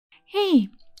Hey,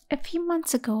 a few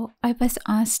months ago, I was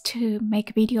asked to make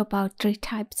a video about 3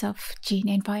 types of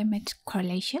gene-environment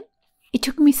correlation. It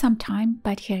took me some time,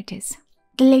 but here it is.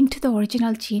 The link to the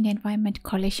original gene-environment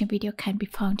correlation video can be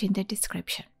found in the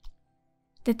description.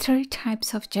 The 3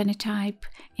 types of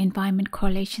genotype-environment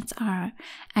correlations are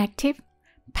active,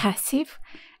 passive,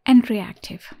 and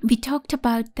reactive. We talked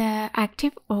about the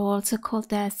active, or also called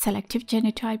the selective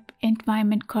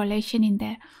genotype-environment correlation, in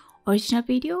the original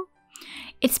video.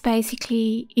 It's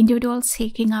basically individuals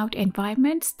seeking out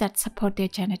environments that support their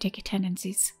genetic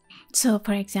tendencies. So,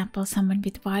 for example, someone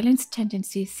with violence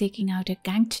tendencies seeking out a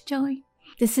gang to join.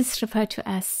 This is referred to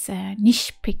as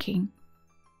niche picking.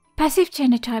 Passive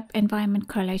genotype-environment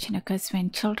correlation occurs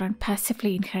when children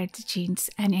passively inherit the genes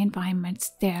and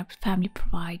environments their family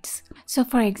provides. So,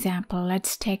 for example,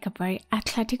 let's take a very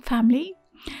athletic family.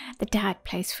 The dad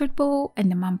plays football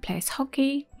and the mom plays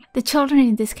hockey. The children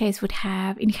in this case would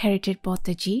have inherited both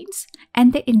the genes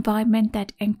and the environment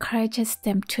that encourages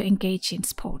them to engage in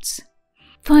sports.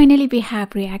 Finally, we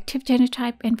have reactive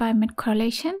genotype-environment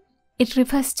correlation. It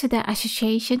refers to the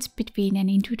associations between an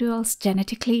individual's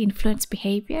genetically influenced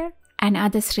behavior and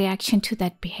others' reaction to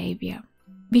that behavior.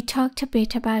 We talked a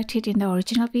bit about it in the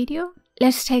original video.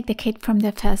 Let's take the kid from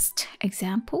the first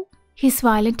example. His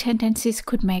violent tendencies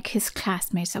could make his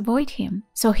classmates avoid him,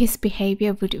 so his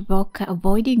behavior would evoke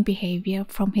avoiding behavior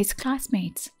from his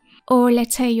classmates. Or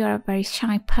let's say you're a very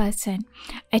shy person.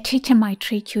 A teacher might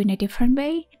treat you in a different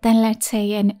way than, let's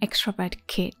say, an extrovert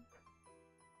kid.